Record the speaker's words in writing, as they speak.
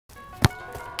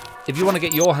If you want to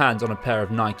get your hands on a pair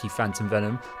of Nike Phantom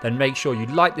Venom, then make sure you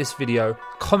like this video,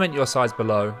 comment your size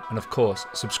below, and of course,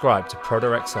 subscribe to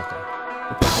ProDirect Soccer.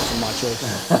 My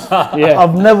choice. Yeah.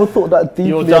 I've never thought that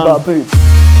deeply about boots.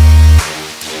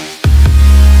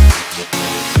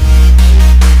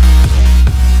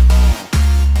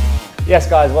 Yes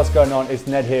guys, what's going on? It's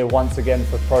Ned here once again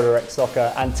for ProDirect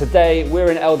Soccer, and today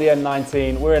we're in LDN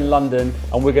 19, we're in London,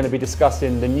 and we're going to be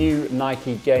discussing the new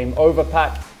Nike Game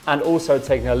Overpack and also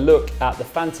taking a look at the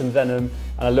Phantom Venom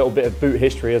and a little bit of boot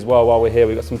history as well while we're here.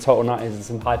 We've got some Total 90s and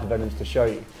some Hypervenoms to show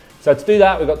you. So to do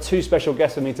that, we've got two special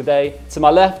guests with me today. To my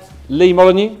left, Lee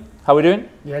Molyneux. How are we doing?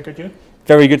 Yeah, good, you?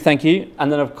 Very good, thank you.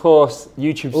 And then of course,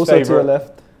 YouTube's also favourite. to your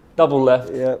left. Double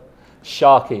left. Yeah.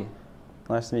 Sharky.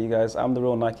 Nice to meet you guys. I'm the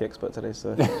real Nike expert today,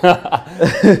 so.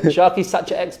 Sharky's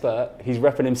such an expert, he's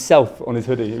repping himself on his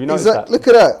hoodie. Have you noticed that? Look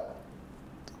at that.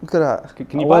 Look at that.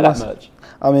 Can you buy that merch?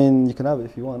 I mean, you can have it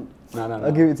if you want. No.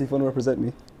 I'll give it to you if you want to represent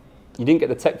me. You didn't get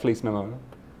the Tech Fleece memo?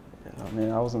 Yeah, I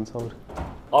mean, I wasn't told.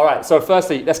 All right, so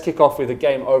firstly, let's kick off with the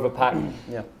Game Overpack.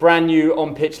 Yeah. Brand new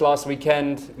on pitch last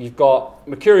weekend. You've got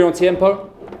Mercurion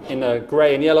Tiempo in the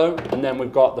grey and yellow, and then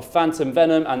we've got the Phantom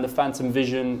Venom and the Phantom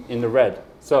Vision in the red.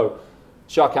 So,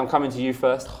 Sharky, I'm coming to you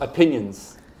first.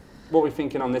 Opinions. What are we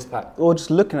thinking on this pack? Well, just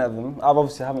looking at them, I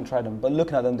haven't tried them, but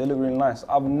looking at them, they look really nice.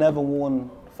 I've never worn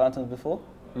Phantoms before.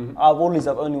 I've only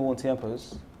worn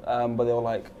Tiempos, but they were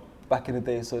like back in the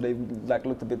day, so they like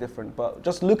looked a bit different. But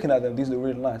just looking at them, these look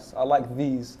really nice. I like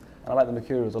these, and I like the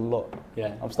Mercurials a lot.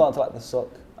 Yeah. I'm starting to like the sock.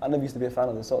 I never used to be a fan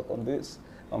of the sock on boots.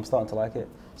 I'm starting to like it.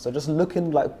 So just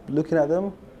looking at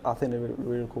them, I think they're really,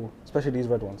 really cool, especially these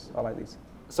red ones. I like these.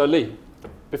 So Lee,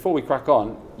 before we crack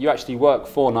on, you actually work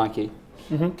for Nike.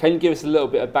 Can you give us a little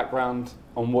bit of background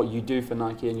on what you do for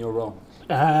Nike and your role?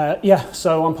 Yeah,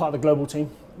 so I'm part of the global team,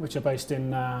 which are based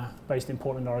in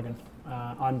Portland, Oregon.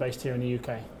 I'm based here in the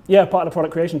UK. Yeah, part of the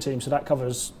product creation team, so that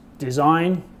covers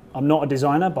design. I'm not a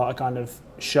designer, but I kind of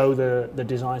show the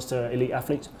designs to elite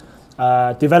athletes.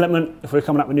 Development, if we're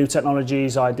coming up with new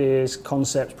technologies, ideas,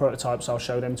 concepts, prototypes, I'll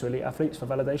show them to elite athletes for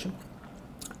validation.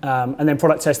 And then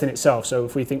product testing itself, so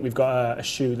if we think we've got a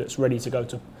shoe that's ready to go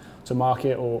to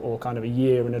market or kind of a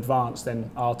year in advance,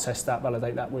 then I'll test that,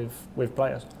 validate that with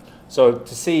players. So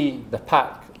to see the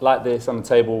pack like this on the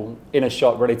table in a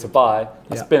shop ready to buy,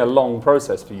 it's been a long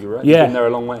process for you, right? Yeah. You've been there a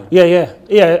long way.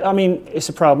 Yeah. I mean, it's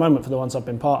a proud moment for the ones I've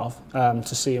been part of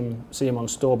to see them on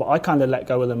store, but I kind of let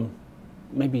go of them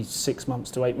maybe 6 months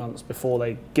to 8 months before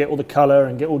they get all the colour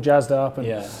and get all jazzed up.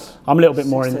 And I'm a little bit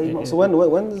more in. So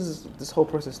when does this whole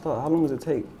process start? How long does it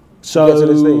take so to get to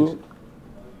this stage?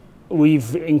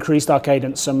 We've increased our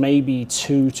cadence, so maybe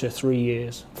 2 to 3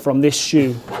 years from this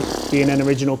shoe being an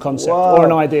original concept or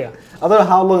an idea. I don't know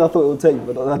how long I thought it would take,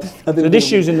 but I didn't. So this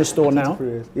shoe's in the store now,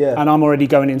 and I'm already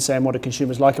going in saying what do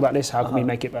consumers like about this, how can we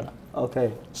make it better?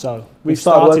 Okay. So we've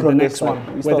started the next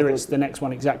one, whether it's the next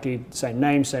one exactly the same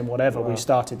name, same whatever, we've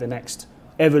started the next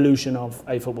evolution of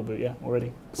a football boot,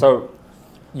 already. So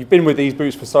you've been with these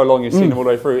boots for so long, you've seen them all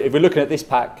the way through. If we're looking at this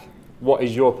pack, what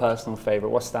is your personal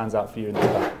favourite? What stands out for you in this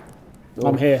pack?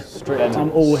 I'm here.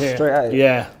 I'm all here. Straight at it.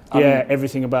 Yeah,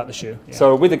 everything about the shoe. Yeah.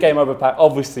 So with the Game Overpack,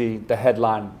 obviously the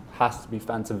headline has to be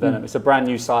Phantom Venom. It's a brand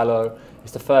new silo.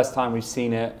 It's the first time we've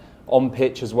seen it on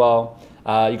pitch as well.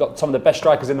 You've got some of the best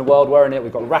strikers in the world wearing it.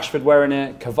 We've got Rashford wearing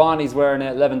it, Cavani's wearing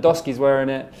it, Lewandowski's wearing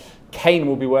it. Kane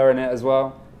will be wearing it as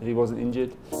well, if he wasn't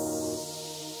injured.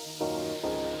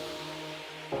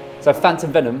 So Phantom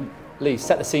Venom, Lee,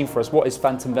 set the scene for us. What is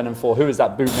Phantom Venom for? Who is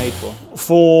that boot made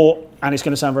for? And it's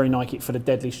going to sound very Nike, for the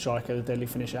deadly striker, the deadly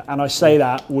finisher. And I say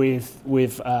that with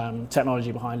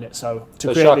technology behind it. So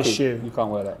to create Sharky, this shoe, you can't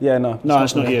wear that. Yeah, no. No,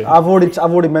 it's not you. I've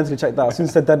already mentally checked out. As soon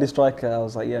as you said deadly striker, I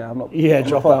was like, yeah, I'm not. Yeah,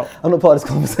 drop out. I'm not part of this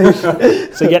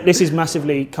conversation. So yeah, this is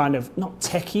massively kind of not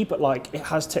techie, but like it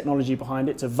has technology behind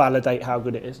it to validate how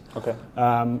good it is. Okay.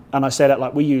 And I say that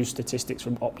like we use statistics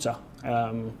from Opta.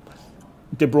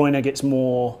 De Bruyne gets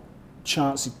more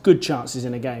good chances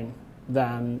in a game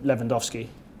than Lewandowski.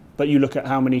 But you look at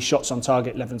how many shots on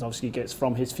target Lewandowski gets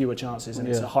from his fewer chances, and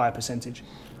it's a higher percentage.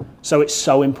 So it's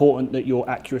so important that your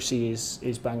accuracy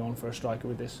is bang on for a striker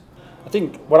with this. I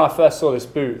think when I first saw this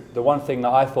boot, the one thing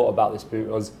that I thought about this boot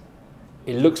was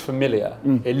it looks familiar.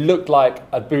 It looked like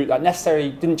a boot that necessarily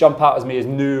didn't jump out as me as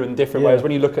new and different, whereas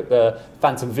when you look at the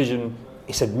Phantom Vision,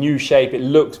 it's a new shape, it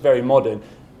looks very modern.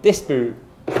 This boot,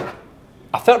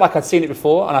 I felt like I'd seen it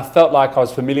before, and I felt like I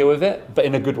was familiar with it, but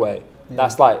in a good way.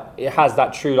 That's like, it has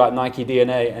that true like Nike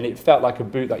DNA, and it felt like a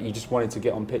boot that you just wanted to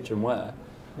get on pitch and wear.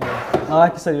 Yeah.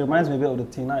 Like I said, it reminds me a bit of the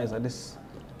T90s. Like this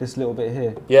this little bit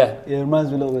here. Yeah. It reminds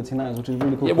me a little bit of T90s, which is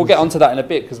really cool. Yeah, we'll get onto that in a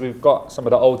bit because we've got some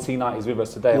of the old T90s with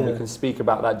us today, and we Yeah. can speak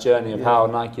about that journey of how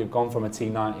Nike have gone from a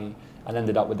T90 and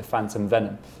ended up with the Phantom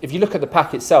Venom. If you look at the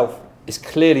pack itself, it's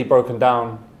clearly broken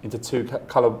down into two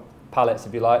colour palettes,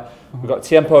 if you like. We've got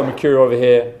Tiempo and Mercurial over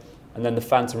here, and then the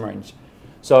Phantom range.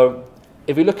 So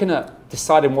if you're looking at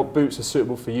deciding what boots are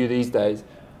suitable for you these days,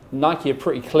 Nike are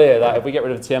pretty clear that if we get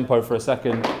rid of Tiempo for a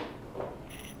second,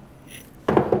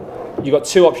 you've got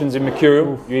two options in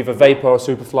Mercurial. You're either Vapor or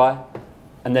Superfly,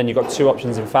 and then you've got two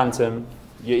options in Phantom.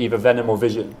 You're either Venom or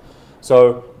Vision.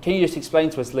 So can you just explain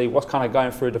to us, Lee, what's kind of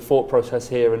going through the thought process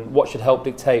here and what should help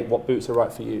dictate what boots are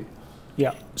right for you?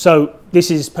 Yeah, so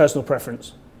this is personal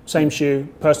preference. Same shoe,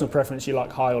 personal preference, you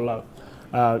like high or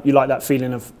low. You like that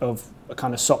feeling of a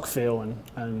kind of sock feel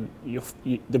and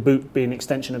the boot being an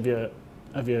extension of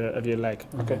your leg.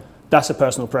 Okay. That's a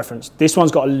personal preference. This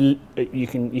one's got you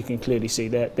can clearly see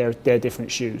they're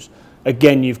different shoes.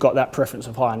 Again, you've got that preference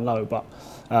of high and low, but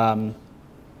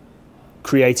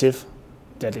creative,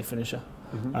 deadly finisher.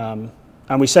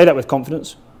 And we say that with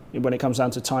confidence when it comes down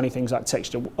to tiny things like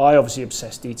texture. I obviously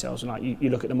obsess details, and like you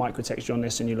look at the micro texture on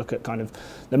this, and you look at kind of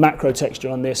the macro texture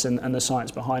on this, and the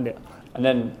science behind it. And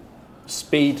then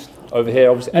speed over here.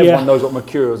 Obviously, everyone knows what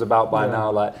Mercurial is about by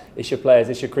now. Like, it's your players,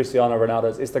 it's your Cristiano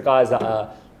Ronaldo's, it's the guys that are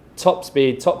top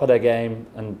speed, top of their game,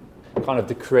 and kind of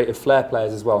the creative flair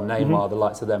players as well. Neymar, the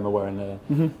likes of them are wearing the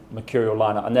Mercurial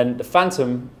lineup. And then the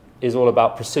Phantom is all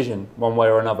about precision, one way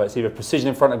or another. It's either precision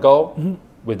in front of goal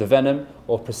with the Venom,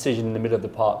 or precision in the middle of the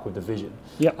park with the Vision.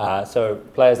 So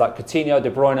players like Coutinho, De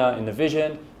Bruyne in the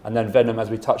Vision, and then Venom, as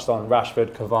we touched on,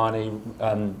 Rashford,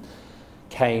 Cavani,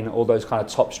 Kane, all those kind of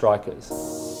top strikers.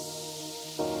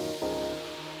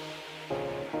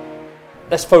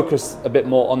 Let's focus a bit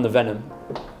more on the Venom.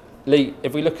 Lee,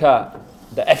 if we look at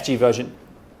the FG version,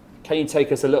 can you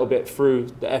take us a little bit through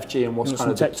the FG and what's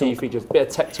kind of the key features? A bit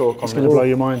of tech talk on It's going to blow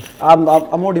your mind. I'm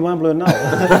already mind blown now.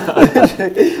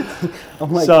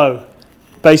 I'm like, So,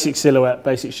 basic silhouette,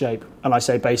 basic shape, and I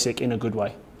say basic in a good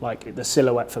way. Like the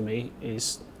silhouette for me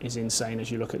is insane as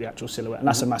you look at the actual silhouette, and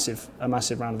that's a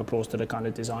massive round of applause to the kind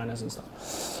of designers and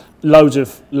stuff. Loads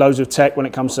of tech when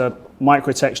it comes to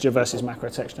micro texture versus macro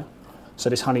texture. So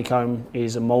this honeycomb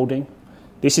is a molding.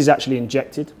 This is actually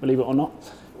injected, believe it or not.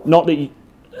 Not that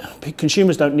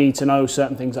consumers don't need to know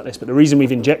certain things like this, but the reason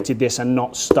we've injected this and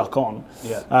not stuck on.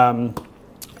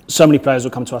 So many players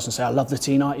will come to us and say, I love the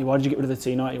T90, why did you get rid of the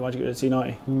T90, why did you get rid of the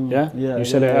T90? You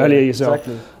said it earlier yourself.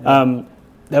 Exactly.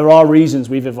 There are reasons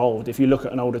we've evolved. If you look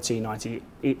at an older T90,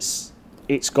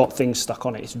 it's got things stuck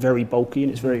on it. It's very bulky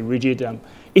and it's very rigid.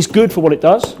 It's good for what it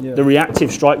does, the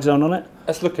reactive strike zone on it.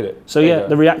 Let's look at it. So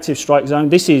the reactive strike zone,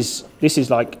 this is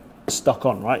like stuck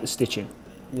on, right, the stitching,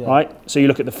 right? So you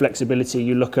look at the flexibility,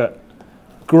 you look at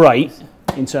great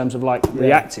in terms of like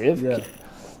reactive.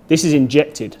 This is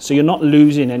injected, so you're not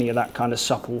losing any of that kind of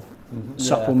supple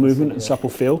movement and supple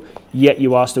feel, yet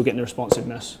you are still getting the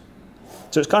responsiveness.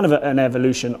 So it's kind of an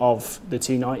evolution of the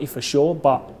T90 for sure,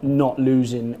 but not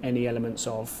losing any elements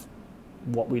of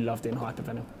what we loved in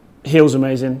Hypervenom. Heel's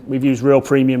amazing. We've used real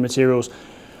premium materials.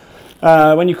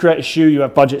 When you create a shoe, you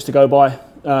have budgets to go by.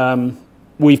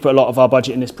 We've put a lot of our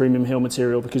budget in this premium heel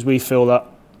material because we feel that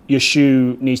your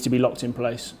shoe needs to be locked in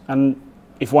place. And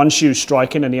if one shoe's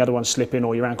striking and the other one's slipping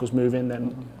or your ankle's moving,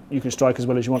 then you can strike as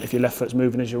well as you want. If your left foot's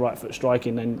moving as your right foot's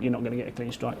striking, then you're not going to get a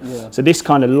clean strike. So this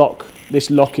kind of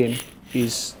lock-in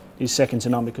is second to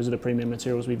none because of the premium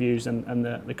materials we've used and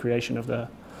the creation of the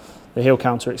heel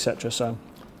counter, etc.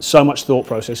 So much thought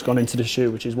process gone into the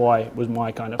shoe, which is why it was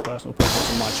my kind of personal preference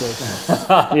and my choice.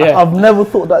 I've never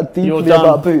thought that deeply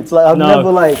about boots. Like I've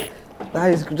never like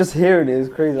that is just hearing it is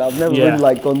crazy. I've never really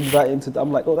like gone that into.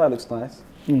 I'm like, oh, that looks nice.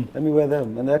 Let me wear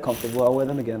them, and they're comfortable. I'll wear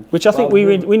them again. Which I think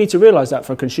we need to realise that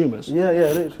for consumers.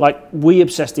 Literally. Like we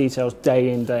obsess details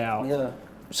day in, day out.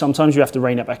 Sometimes you have to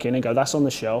rein it back in and go, that's on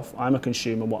the shelf. I'm a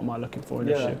consumer. What am I looking for in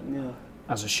a shoe?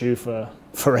 As a shoe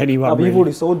for anyone. But you've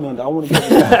already sold me on that. I want to get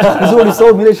it. He's already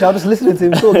sold me. Literally, I'm just listening to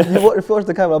him talk. If you watch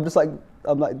the camera,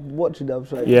 I'm like watching them.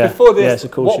 Like, before this,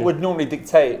 what would normally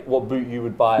dictate what boot you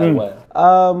would buy and wear?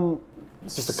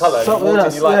 It's just the colour.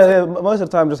 Most of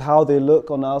the time, just how they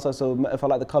look on the outside. So if I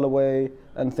like the colorway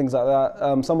and things like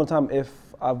that. Some of the time, if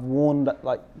I've worn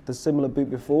like the similar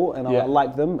boot before and I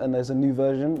like them, and there's a new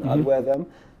version, I'd wear them.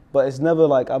 But it's never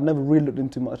like I've never really looked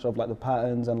into much of like the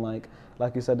patterns and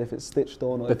like you said, if it's stitched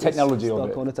on or the technology of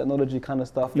it, on the technology kind of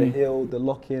stuff, the heel, the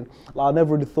lock-in. Like, I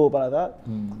never really thought about that.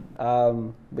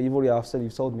 But you've said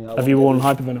you've sold me. Have you worn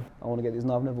Hypervenom? I want to get these.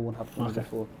 No, I've never worn Hypervenom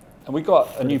before. And we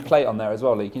got a new plate on there as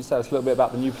well, Lee. Can you tell us a little bit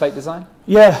about the new plate design?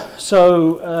 Yeah,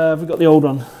 so we've got the old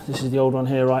one. This is the old one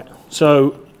here, right?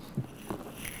 So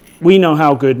we know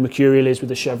how good Mercurial is with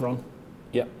the chevron.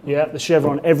 Yeah. Yeah, the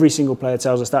chevron, every single player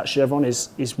tells us that chevron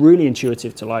is really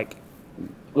intuitive to like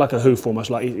a hoof almost,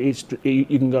 like you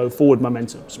can go forward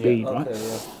momentum, speed, right?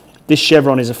 Yeah. This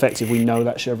chevron is effective, we know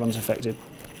that chevron's effective.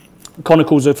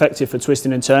 Conical's effective for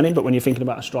twisting and turning, but when you're thinking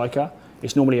about a striker,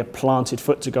 it's normally a planted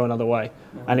foot to go another way.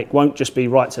 And it won't just be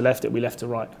right to left, it'll be left to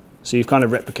right. So you've kind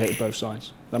of replicated both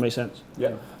sides. That makes sense?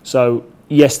 Yeah. So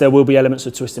yes, there will be elements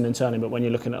of twisting and turning, but when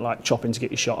you're looking at like chopping to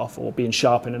get your shot off or being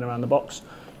sharp in and around the box,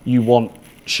 you want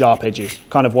sharp edges.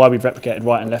 Kind of why we've replicated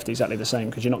right and left exactly the same,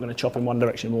 because you're not going to chop in one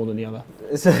direction more than the other.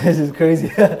 This is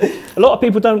crazy. A lot of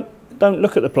people don't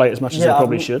look at the plate as much as they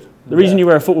probably should. The reason you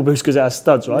wear a football boot is because it has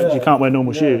studs, right? Yeah. You can't wear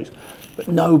normal shoes. But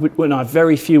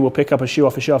very few will pick up a shoe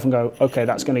off a shelf and go, okay,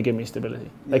 that's going to give me stability.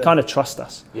 They kind of trust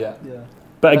us. Yeah.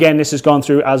 But again, this has gone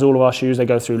through, as all of our shoes, they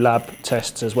go through lab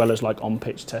tests as well as like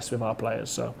on-pitch tests with our players.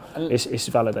 So it's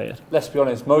validated. Let's be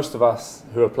honest, most of us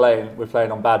who are playing, we're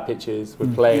playing on bad pitches,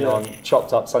 we're playing on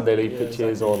chopped up Sunday League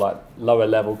pitches or like lower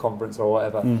level conference or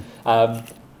whatever.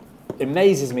 It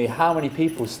amazes me how many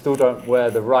people still don't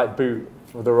wear the right boot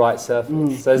for the right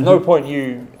surface. So there's no point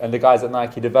you and the guys at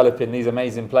Nike developing these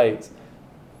amazing plates,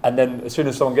 and then as soon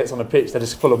as someone gets on the pitch, they're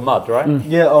just full of mud, right?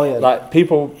 Yeah, oh yeah. Like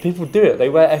people do it. They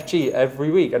wear FG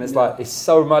every week, and it's like it's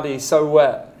so muddy, so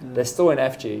wet. They're still in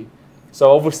FG.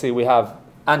 So obviously we have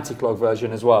anti-clog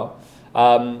version as well.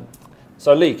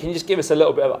 So Lee, can you just give us a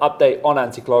little bit of an update on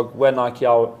anti-clog, where Nike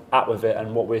are at with it,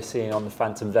 and what we're seeing on the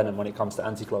Phantom Venom when it comes to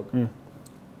anti-clog?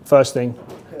 First thing,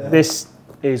 this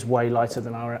is way lighter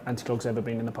than our anti-clog's ever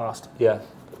been in the past. Yeah.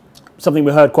 Something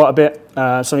we heard quite a bit,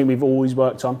 something we've always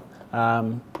worked on.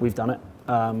 We've done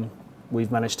it.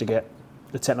 We've managed to get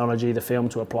the technology, the film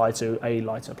to apply to a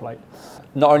lighter plate.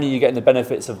 Not only are you getting the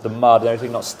benefits of the mud and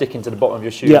everything not sticking to the bottom of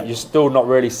your shoe, you're still not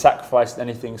really sacrificing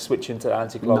anything switching to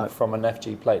anti-clog from an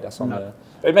FG plate. That's on there.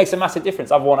 It makes a massive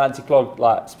difference. I've worn anti-clog,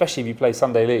 like, especially if you play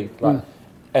Sunday League. Like,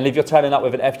 and if you're turning up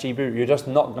with an FG boot, you're just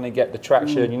not going to get the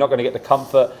traction, you're not going to get the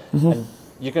comfort, and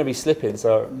you're going to be slipping.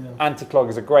 So anti-clog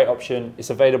is a great option.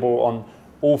 It's available on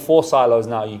all 4 silos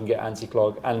now. You can get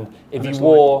anti-clog. And if you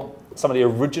wore some of the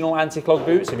original anti-clog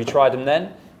boots, if you tried them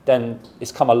then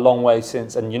it's come a long way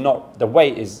since. And you're not, the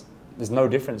weight is, there's no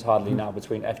difference hardly now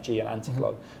between FG and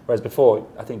anti-clog. Whereas before,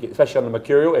 I think, especially on the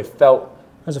Mercurial, it felt,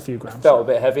 there's a few grams. Felt a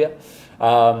bit heavier.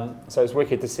 So it's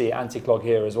wicked to see anti-clog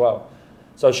here as well.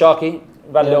 So Sharky,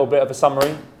 we've had a little bit of a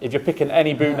summary. If you're picking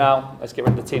any boot now, let's get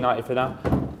rid of the T90 for now.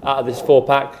 Out of this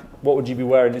 4-pack, what would you be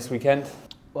wearing this weekend?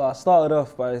 Well, I started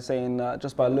off by saying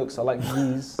just by looks, I like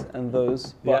these and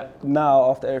those. But now,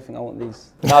 after everything, I want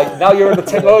these. Now you're on the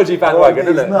technology bandwagon,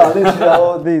 isn't it? No, literally, I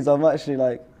want these. I'm actually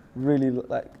like really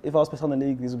like. If I was playing on the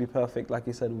league, these would be perfect. Like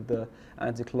you said, with the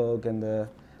anti-clog and the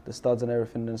studs and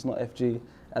everything. And it's not FG.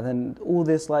 And then all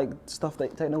this like stuff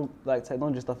that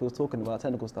technology stuff we were talking about,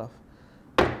 technical stuff.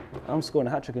 I'm scoring a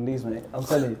hat-trick in these, mate. I'm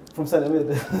telling you, from centre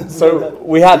mid. So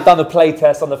we had done a play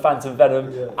test on the Phantom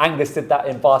Venom. Angus did that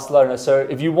in Barcelona. So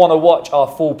if you want to watch our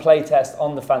full play test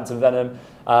on the Phantom Venom,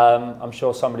 I'm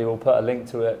sure somebody will put a link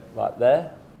to it like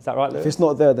there. Is that right, Lewis? If it's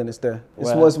not there, then it's there.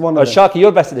 It's one of them. Sharky,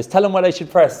 you're best at this. Tell them where they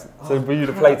should press to view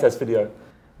the play test video.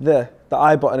 There, the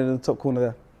I button in the top corner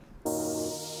there.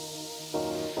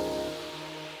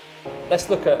 Let's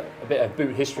look at a bit of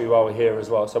boot history while we're here as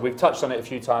well. So we've touched on it a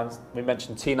few times. We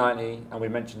mentioned T90 and we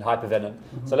mentioned Hypervenom.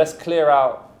 So let's clear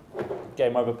out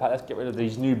game over pack. Let's get rid of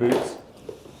these new boots.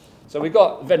 So we've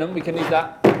got Venom, we can leave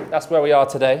that. That's where we are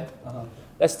today.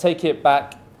 Let's take it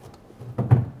back.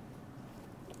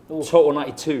 Total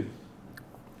 92.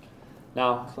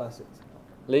 Now, Classics.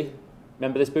 Lee,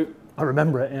 remember this boot? I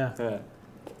remember it, yeah.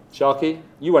 Sharky,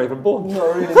 you weren't even born.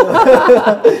 Not really.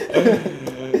 No.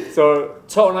 So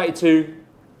Total 92,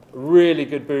 really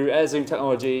good boot, air zoom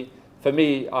technology. For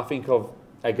me, I think of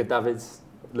Edgar Davids,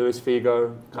 Luis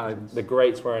Figo, kind of the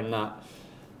greats wearing that.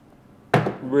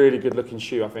 Really good looking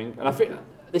shoe, I think. And I think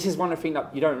this is one of the things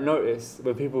that you don't notice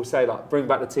when people say like, bring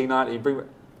back the T90, bring back,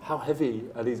 how heavy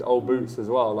are these old boots as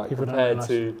well, like people compared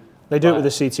to... They do it with the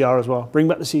CTR as well. Bring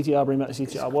back the CTR, bring back the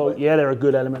CTR. Well, yeah, there are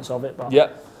good elements of it, but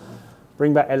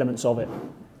bring back elements of it.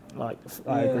 Like,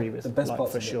 I agree with, the best like,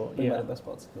 parts for of it. sure. Bring back the best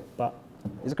parts of it. But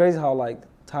it's crazy how like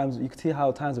times, you can see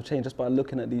how times have changed just by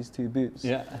looking at these two boots.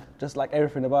 Yeah. Just like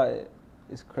everything about it,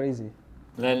 it's crazy.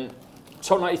 And then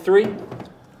Top 93,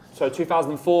 so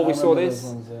 2004 we saw this.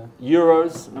 Ones,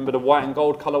 Euros, remember the white and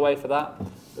gold colorway for that.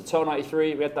 The Top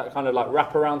 93, we had that kind of like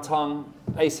wraparound tongue,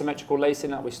 asymmetrical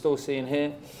lacing that we're still seeing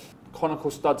here.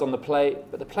 Conical studs on the plate,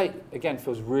 but the plate again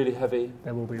feels really heavy.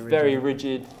 They will be rigid. Very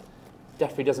rigid.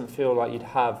 Definitely doesn't feel like you'd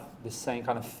have the same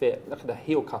kind of fit. Look at the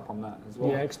heel cup on that as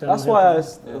well. Yeah, external. That's why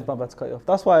I'm about to cut you off.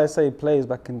 That's why I say players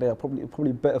back in the day are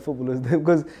probably better footballers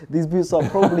because these boots are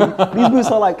probably these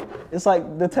boots are like, it's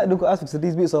like the technical aspects of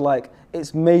these boots are like,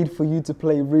 it's made for you to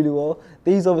play really well.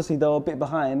 These obviously they're a bit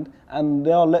behind and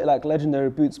they are like legendary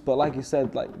boots, but like you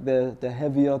said, like they're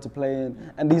heavier to play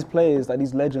in, and these players, like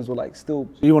these legends, were like still.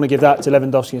 You want to give that to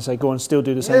Lewandowski and say, go on, still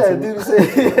do the same thing. Do the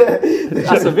same.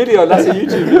 That's a video. That's a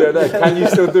YouTube video. There. Can you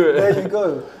still do it? There you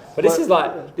go. But this is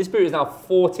like, this boot is now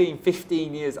 14,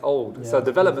 15 years old. Yeah. So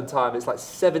development time, it's like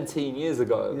 17 years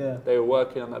ago they were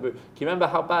working on that boot. Can you remember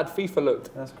how bad FIFA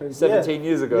looked? That's crazy. 17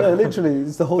 years ago. Yeah, literally.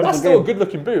 It's the whole But that's still a good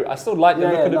looking boot. I still like the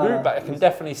look of the boot, but I can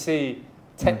definitely see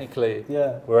technically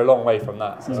we're a long way from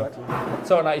that. So. Exactly.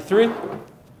 So 93.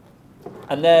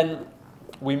 And then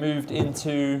we moved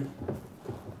into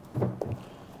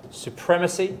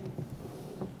Supremacy.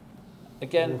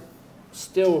 Again,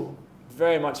 still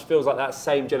very much feels like that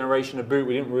same generation of boot.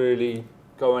 We didn't really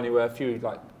go anywhere. A few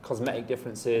like cosmetic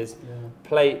differences. Yeah.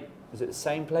 Plate, is it the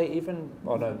same plate even?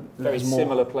 Oh no, very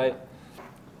similar plate.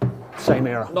 Same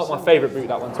era. Not my favourite boot,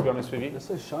 that one, to be honest with you. It's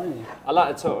so shiny. I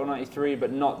like the Total 93,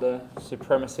 but not the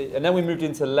Supremacy. And then we moved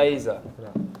into Laser.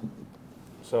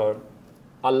 So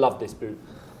I love this boot.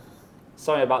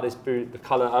 Something about this boot, the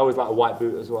colour. I always like a white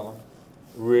boot as well.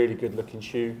 Really good looking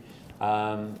shoe.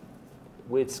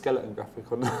 Weird skeleton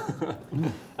graphic on that.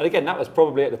 And again, that was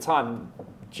probably at the time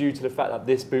due to the fact that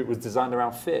this boot was designed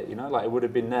around fit, you know, like it would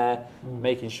have been there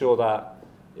making sure that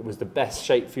it was the best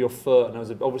shape for your foot. And there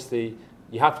was obviously,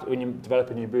 you have to, when you develop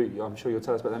a new boot, I'm sure you'll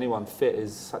tell us, but anyone, fit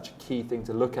is such a key thing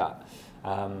to look at.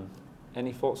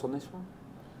 Any thoughts on this one?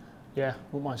 Yeah,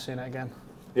 wouldn't mind seeing it again.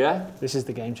 Yeah? This is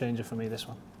the game changer for me, this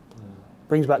one.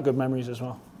 Brings back good memories as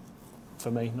well.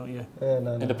 For me, not you. Yeah,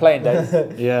 no. In the playing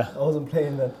days? Yeah. I wasn't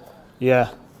playing then. Yeah.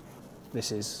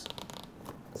 This is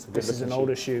an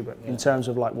older shoe, but in terms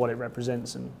of like what it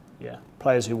represents and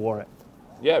players who wore it.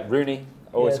 Yeah, Rooney.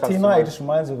 Always comes T90 just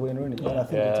reminds me of Wayne Rooney. Yeah. I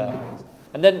think of T90.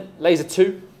 And then Laser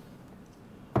 2.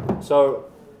 So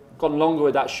gone longer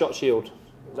with that shot shield.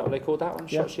 Is that what they called that one?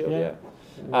 Shot shield, yeah.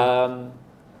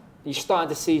 You're starting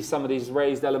to see some of these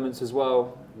raised elements as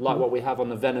well, like what we have on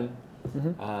the Venom.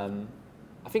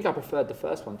 I think I preferred the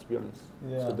first one, to be honest,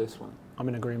 to this one. I'm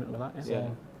in agreement with that. Yeah.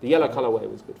 The yellow colourway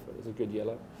was good for it. It was a good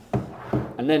yellow.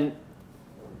 And then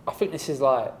I think this is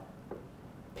like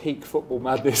peak football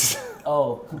madness.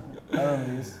 Oh, I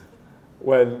remember these.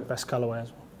 When best colourway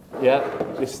as well. Yeah,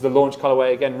 this is the launch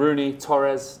colourway again. Rooney,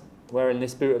 Torres wearing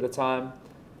this boot at the time.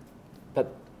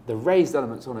 But the raised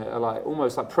elements on it are like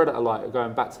almost like Predator-like,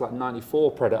 going back to like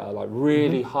 94 Predator, like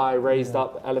really high raised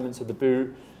up elements of the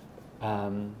boot.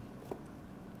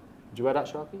 Did you wear that,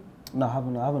 Sharky? No, I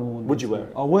haven't worn these. Would you wear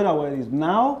it? Oh, would I wear these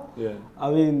now? Yeah. I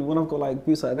mean, when I've got like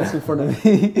boots like this in front of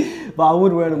me, but I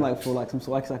would wear them like for like some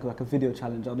sort of like a video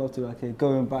challenge. I'd love to like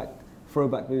going back,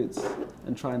 throwback boots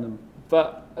and trying them.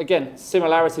 But again,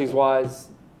 similarities wise,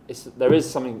 there is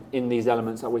something in these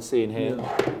elements that we're seeing here.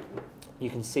 Yeah. You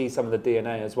can see some of the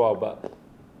DNA as well, but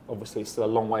obviously it's still a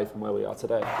long way from where we are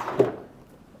today.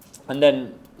 And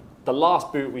then the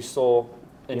last boot we saw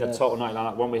in the Total 90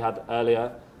 lineup, one we had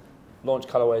earlier, launch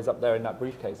colourways up there in that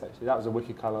briefcase actually. That was a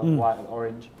wicked colour, white and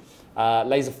orange.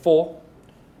 Laser 4.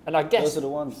 And I guess those are the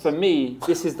ones. For me,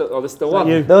 this is the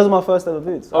one. Those are my first ever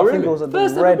boots. Oh, I think it was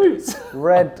first red, ever boots?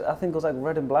 red, I think it was like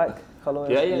red and black colourways.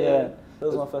 Yeah.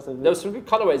 Those are my first ever boots. There was some good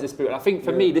colourways this boot. And I think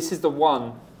for me, this is the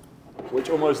one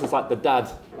which almost is like the dad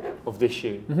of this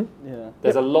shoe. Yeah.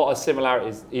 There's a lot of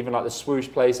similarities, even like the swoosh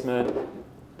placement,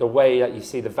 the way that you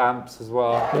see the vamps as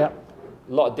well. Yeah.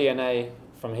 A lot of DNA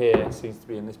from here seems to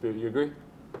be in this boot. You agree?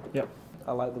 Yep.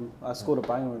 I like them. I scored a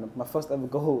banger in them. My first ever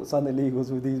goal at Sunday League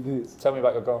was with these boots. Tell me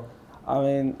about your goal. I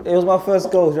mean, it was my first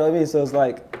goal, do you know what I mean? So it was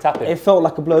like, tapping. It felt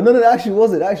like a blow. No, it actually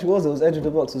wasn't. It actually was. It was edge of the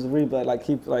box. It was a rebound.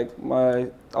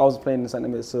 I was playing in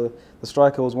centimetres, so the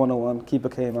striker was 1-on-1, keeper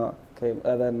came out, and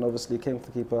then obviously came for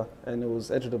the keeper, and it was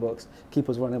edge of the box.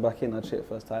 Keeper's running back in, I'd shit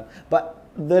first time. But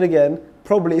then again,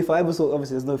 probably if I ever saw,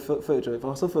 obviously there's no footage of it, if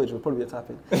I saw footage, it would probably be a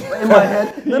tapping. But in my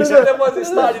head, in my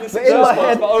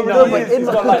head, but over the years, he's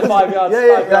got like 5 yards.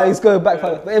 Yeah, he's going back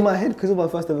 5 yards. But in my head, because of my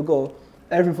first ever goal,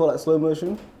 everything felt like slow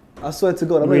motion. I swear to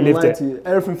God, I'm not even lying to you.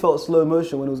 Everything felt slow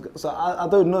motion when it was. So I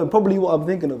don't know. Probably what I'm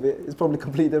thinking of it is probably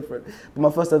completely different. But my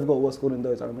first ever goal was scored in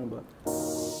those. I remember.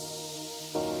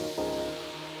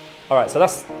 All right, so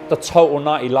that's the Total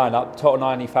 90 lineup, Total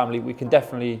 90 family. We can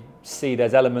definitely see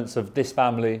there's elements of this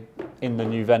family in the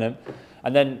new Venom.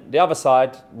 And then the other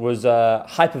side was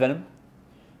Hypervenom.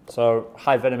 So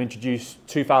Hypervenom introduced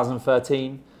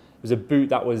 2013. It was a boot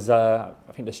that was, I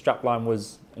think the strapline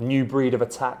was a new breed of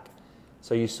attack.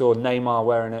 So you saw Neymar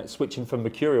wearing it, switching from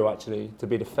Mercurial actually to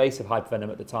be the face of Hypervenom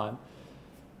at the time.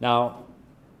 Now,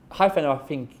 Hypervenom, I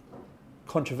think,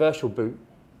 controversial boot.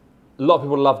 A lot of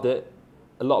people loved it.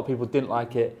 A lot of people didn't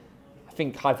like it. I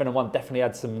think Hypervenom 1 definitely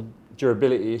had some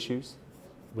durability issues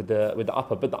with the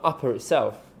upper, but the upper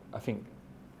itself, I think,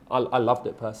 I loved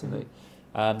it personally.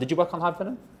 Did you work on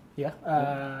Hypervenom? Yeah,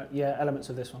 elements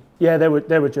of this one. Yeah, there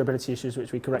were durability issues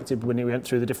which we corrected when we went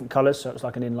through the different colours, so it was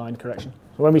like an inline correction.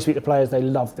 So when we speak to players, they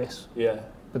love this. Yeah.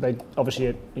 But they obviously,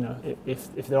 you know,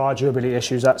 if there are durability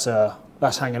issues,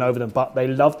 that's hanging over them. But they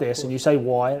love this, and you say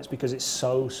why? It's because it's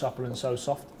so supple and so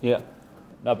soft. Yeah.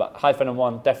 No, but Hypervenom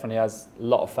 1 definitely has a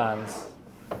lot of fans.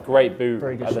 Great boot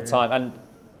at the time, and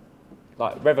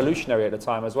like revolutionary at the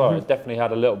time as well. It definitely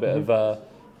had a little bit of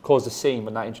caused a scene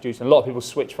when that introduced, and a lot of people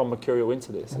switched from Mercurial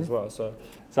into this as well. So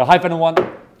Hypervenom 1,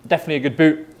 definitely a good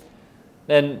boot.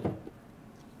 Then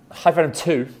Hypervenom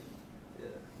 2,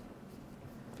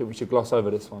 I think we should gloss over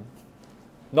this one.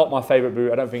 Not my favourite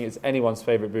boot. I don't think it's anyone's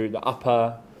favourite boot. The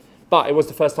upper, but it was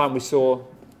the first time we saw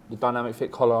the dynamic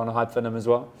fit collar on a Hypervenom as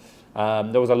well.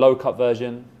 There was a low cut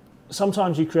version.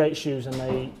 Sometimes you create shoes and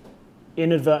they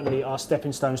inadvertently are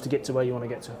stepping stones to get to where you want to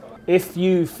get to. If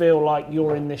you feel like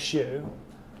you're in this shoe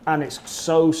and it's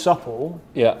so supple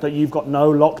that you've got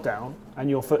no lockdown and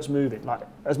your foot's moving, like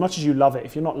as much as you love it,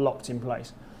 if you're not locked in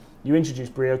place, you introduce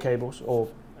Brio cables or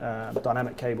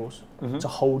dynamic cables to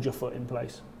hold your foot in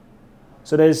place.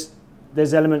 So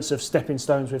there's elements of stepping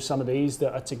stones with some of these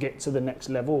that are to get to the next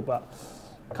level, but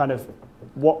kind of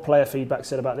what player feedback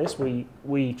said about this,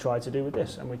 we tried to do with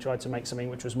this, and we tried to make something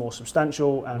which was more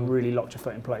substantial and really locked your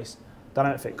foot in place.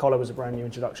 Dynamic fit collar was a brand new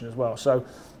introduction as well. So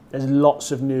there's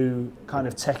lots of new kind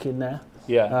of tech in there.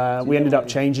 Yeah. We ended up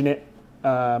changing it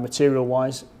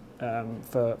material-wise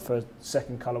for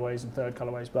second colourways and third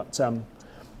colourways, but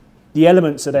the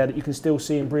elements are there that you can still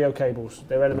see in Brio cables.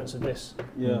 They're elements of this.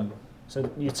 Yeah. So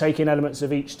you're taking elements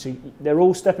of each they're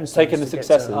all stepping stones. Taking the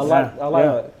successes. I like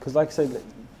that, because like I said,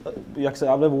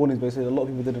 I've never worn these basically. A lot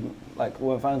of people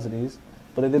weren't fans of these,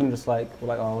 but they didn't just were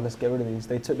like, oh, let's get rid of these.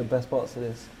 They took the best parts of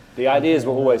this. The ideas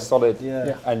were always solid,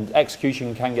 yeah. And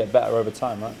execution can get better over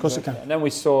time, right? Of course it can. And then we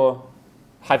saw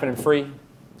Hypervenom 3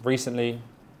 recently,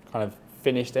 kind of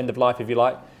finished, end of life if you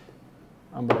like.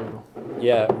 Unbelievable.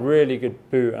 Yeah, really good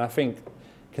boot, and I think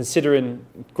considering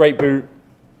great boot,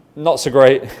 not so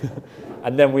great,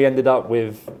 and then we ended up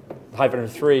with Hypervenom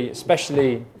 3,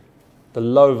 especially the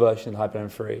low version of Hypervenom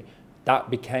 3. That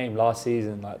became last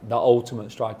season like the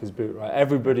ultimate striker's boot, right?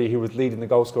 Everybody who was leading the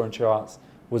goal scoring charts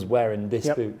was wearing this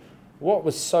boot. What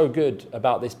was so good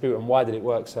about this boot, and why did it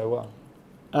work so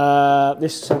well?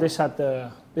 This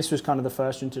was kind of the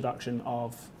first introduction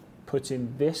of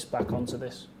putting this back onto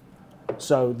this.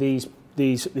 So this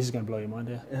is going to blow your mind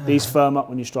here. These firm up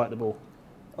when you strike the ball.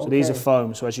 So these are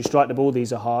foam. So as you strike the ball,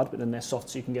 these are hard, but then they're soft,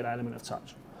 so you can get an element of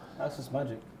touch. That's just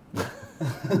magic.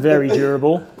 Very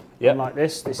durable. Yeah. Like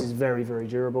this is very, very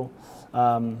durable.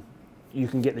 You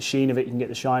can get the sheen of it, you can get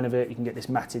the shine of it, you can get this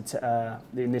matted,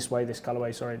 in this way, this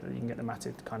colourway, sorry, you can get the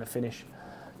matted kind of finish.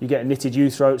 You get a knitted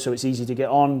U-throat, so it's easy to get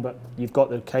on, but you've got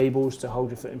the cables to hold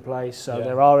your foot in place, so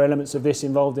there are elements of this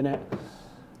involved in it.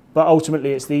 But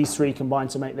ultimately, it's these three combined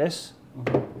to make this,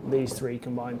 these three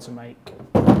combined to make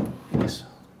this.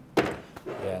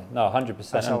 Yeah, no,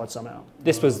 100%. That's how I'd sum it up.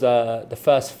 This was the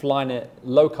first Flyknit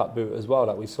low-cut boot as well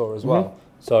that we saw as well.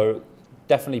 So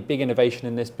definitely big innovation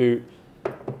in this boot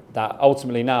that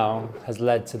ultimately now has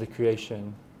led to the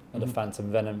creation of the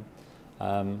Phantom Venom.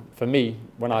 For me,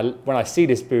 when I see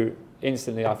this boot,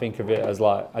 instantly I think of it as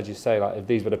like, as you say, like if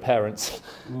these were the parents,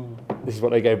 this is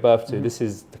what they gave birth to. This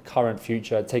is the current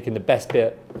future, taking the best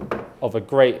bit of a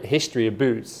great history of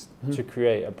boots to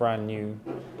create a brand new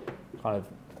kind of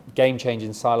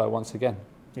game-changing silo once again.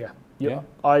 Yeah.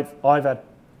 I've had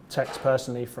texts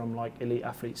personally from like elite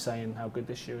athletes saying how good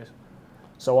this shoe is.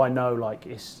 So I know like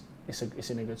it's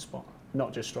in a good spot.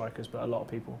 Not just strikers, but a lot of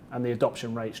people. And the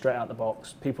adoption rate straight out the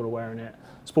box, people are wearing it.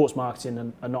 Sports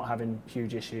marketing are not having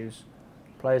huge issues.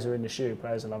 Players are in the shoe,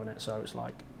 players are loving it. So it's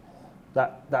like,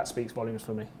 that speaks volumes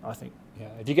for me, I think. Yeah,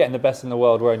 if you're getting the best in the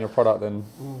world wearing your product, then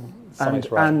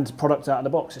something's right. And product out of the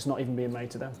box, it's not even being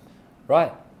made to them.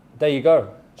 Right, there you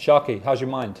go. Sharky, how's your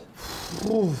mind?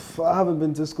 I haven't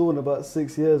been to school in about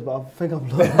 6 years, but I think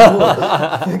I've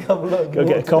learned more. Go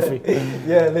get a coffee.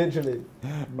 Yeah, literally.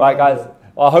 Right, guys.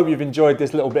 Well, I hope you've enjoyed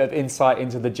this little bit of insight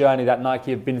into the journey that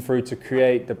Nike have been through to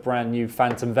create the brand new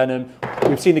Phantom Venom.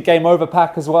 We've seen the Game Over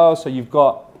pack as well, so you've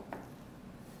got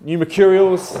new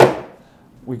Mercurials,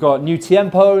 we've got new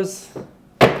Tiempos,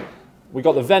 we've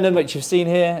got the Venom, which you've seen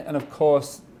here, and of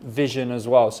course, vision as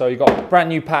well. So you've got a brand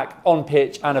new pack on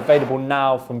pitch and available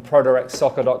now from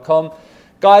ProDirectSoccer.com.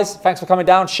 Guys, thanks for coming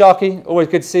down. Sharky, always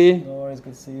good to see you. No worries,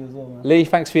 good to see you as well, man. Lee,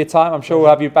 thanks for your time. I'm sure we'll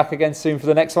have you back again soon for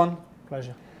the next one.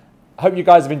 Pleasure. I hope you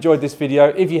guys have enjoyed this video.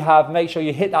 If you have, make sure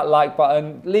you hit that like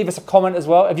button. Leave us a comment as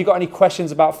well. If you've got any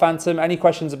questions about Phantom, any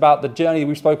questions about the journey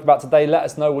we spoke about today, let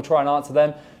us know. We'll try and answer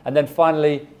them. And then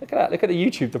finally, look at that. Look at the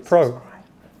YouTube, the pro.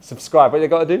 Subscribe. What you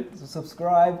got to do?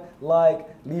 Subscribe, like,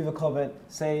 leave a comment,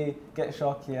 say, get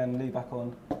Sharky and Lee back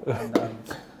on. And,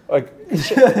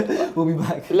 we'll be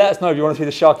back. Let us know if you want to see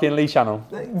the Sharky and Lee channel.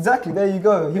 Exactly, there you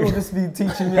go. He will just be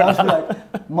teaching me. I'll be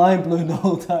like mind blown the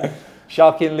whole time.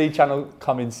 Sharky and Lee channel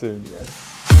coming soon. Yes.